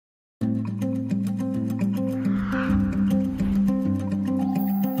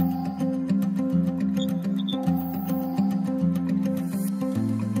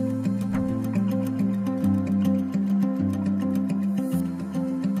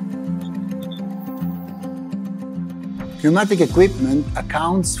Pneumatic equipment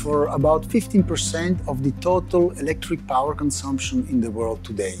accounts for about 15% of the total electric power consumption in the world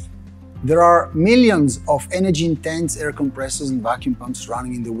today. There are millions of energy-intense air compressors and vacuum pumps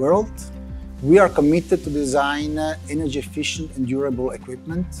running in the world. We are committed to design energy-efficient and durable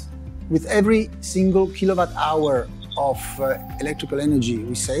equipment. With every single kilowatt-hour of electrical energy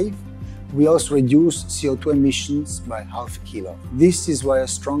we save, we also reduce CO2 emissions by half a kilo. This is why I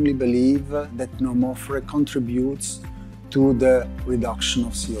strongly believe that Pneumofore contributes to the reduction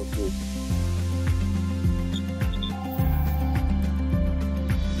of CO2.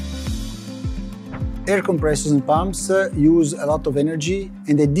 Air compressors and pumps use a lot of energy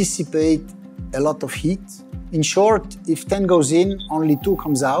and they dissipate a lot of heat. In short, if 10 goes in, only 2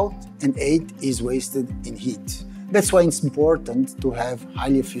 comes out and 8 is wasted in heat. That's why it's important to have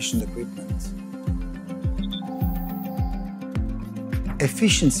highly efficient equipment.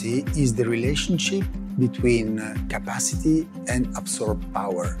 Efficiency is the relationship between capacity and absorbed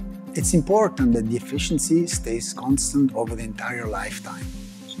power. It's important that the efficiency stays constant over the entire lifetime.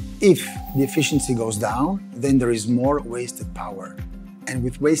 If the efficiency goes down, then there is more wasted power. And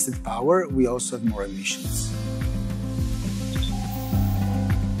with wasted power, we also have more emissions.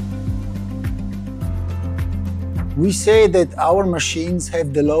 We say that our machines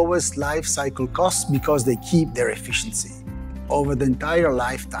have the lowest life cycle costs because they keep their efficiency over the entire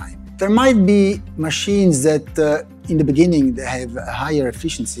lifetime. There might be machines that in the beginning they have a higher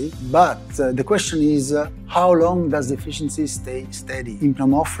efficiency, but the question is how long does the efficiency stay steady? In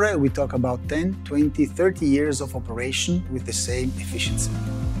Pneumofore, we talk about 10, 20, 30 years of operation with the same efficiency.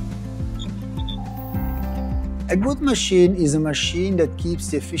 A good machine is a machine that keeps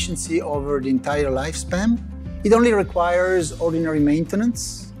the efficiency over the entire lifespan. It only requires ordinary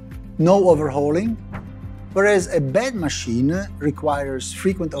maintenance, no overhauling, whereas a bad machine requires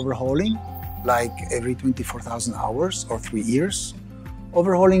frequent overhauling, like every 24,000 hours or 3 years.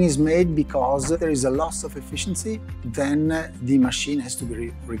 Overhauling is made because there is a loss of efficiency, then the machine has to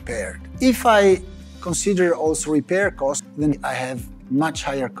be repaired. If I consider also repair costs, then I have much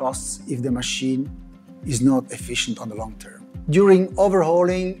higher costs if the machine is not efficient on the long term. During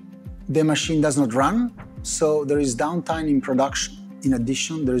overhauling, the machine does not run, so there is downtime in production. In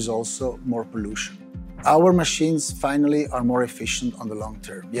addition, there is also more pollution. Our machines finally are more efficient on the long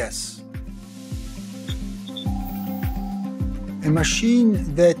term, yes. A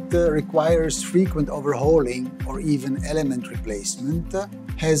machine that requires frequent overhauling or even element replacement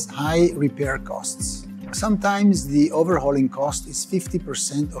has high repair costs. Sometimes the overhauling cost is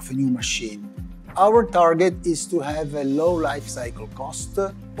 50% of a new machine. Our target is to have a low life cycle cost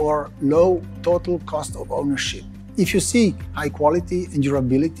or low total cost of ownership. If you seek high quality and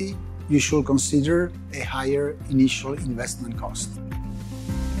durability, you should consider a higher initial investment cost.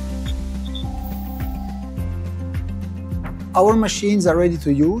 Our machines are ready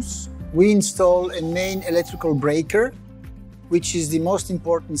to use. We install a main electrical breaker, which is the most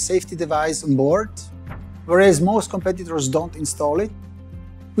important safety device on board, whereas most competitors don't install it.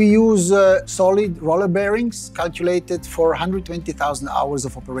 We use solid roller bearings calculated for 120,000 hours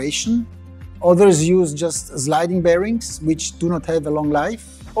of operation. Others use just sliding bearings, which do not have a long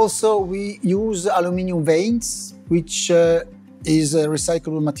life. Also, we use aluminum vanes, which is a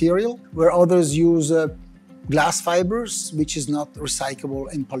recyclable material, where others use glass fibers, which is not recyclable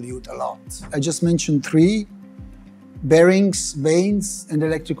and pollute a lot. I just mentioned 3: bearings, vanes, and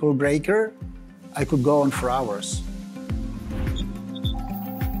electrical breaker. I could go on for hours.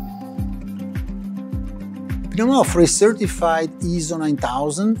 Pneumofore is certified ISO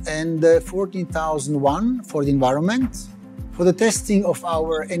 9000 and 14001 for the environment. For the testing of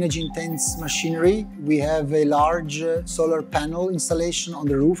our energy-intense machinery, we have a large solar panel installation on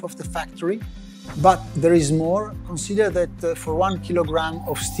the roof of the factory. But there is more. Consider that for 1 kilogram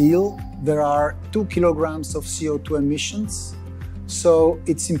of steel, there are 2 kilograms of CO2 emissions. So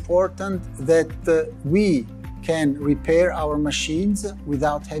it's important that we can repair our machines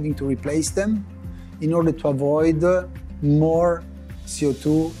without having to replace them in order to avoid more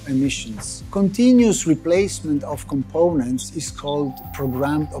CO2 emissions. Continuous replacement of components is called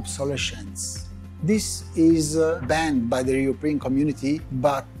programmed obsolescence. This is banned by the European community,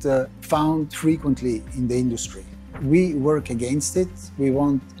 but found frequently in the industry. We work against it. We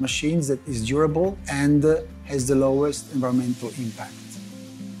want machines that is durable and has the lowest environmental impact.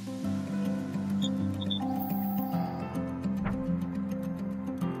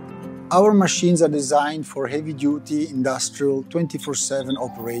 Our machines are designed for heavy-duty industrial 24/7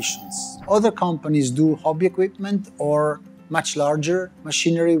 operations. Other companies do hobby equipment or much larger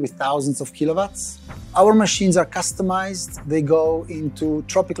machinery with thousands of kilowatts. Our machines are customized. They go into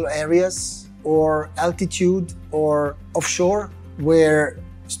tropical areas or altitude or offshore where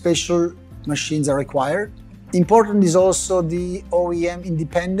special machines are required. Important is also the OEM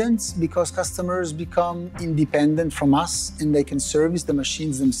independence, because customers become independent from us and they can service the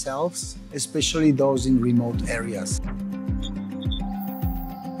machines themselves, especially those in remote areas.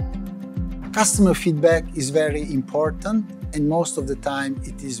 Customer feedback is very important, and most of the time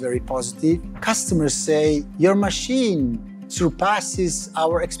it is very positive. Customers say, "Your machine surpasses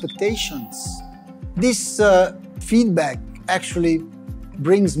our expectations." This feedback actually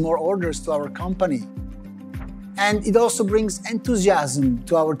brings more orders to our company. And it also brings enthusiasm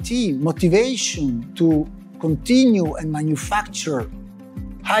to our team, motivation to continue and manufacture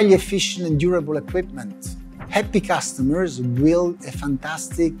highly efficient and durable equipment. Happy customers build a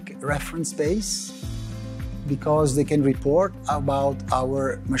fantastic reference base because they can report about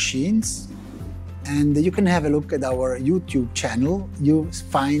our machines. And you can have a look at our YouTube channel. You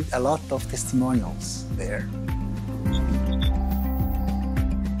find a lot of testimonials there.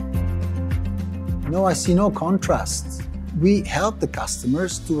 No, I see no contrast. We help the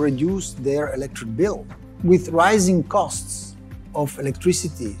customers to reduce their electric bill. With rising costs of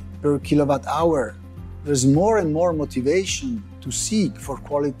electricity per kilowatt hour, there's more and more motivation to seek for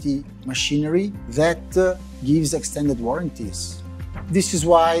quality machinery that gives extended warranties. This is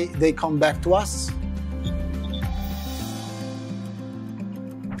why they come back to us.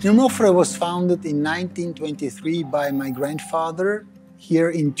 Pneumofore was founded in 1923 by my grandfather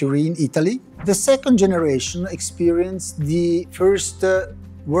here in Turin, Italy. The second generation experienced the first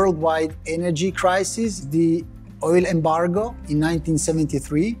worldwide energy crisis, the oil embargo in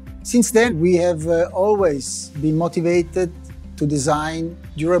 1973. Since then, we have always been motivated to design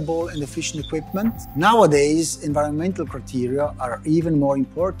durable and efficient equipment. Nowadays, environmental criteria are even more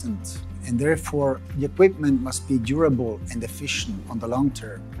important, and therefore the equipment must be durable and efficient on the long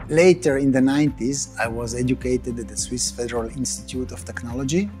term. Later in the 90s, I was educated at the Swiss Federal Institute of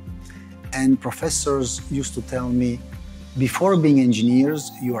Technology, and professors used to tell me, "Before being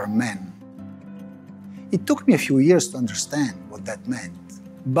engineers, you are men." It took me a few years to understand what that meant,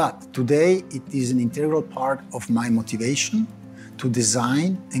 but today it is an integral part of my motivation to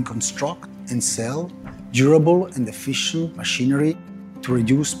design and construct and sell durable and efficient machinery to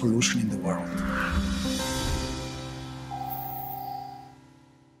reduce pollution in the world.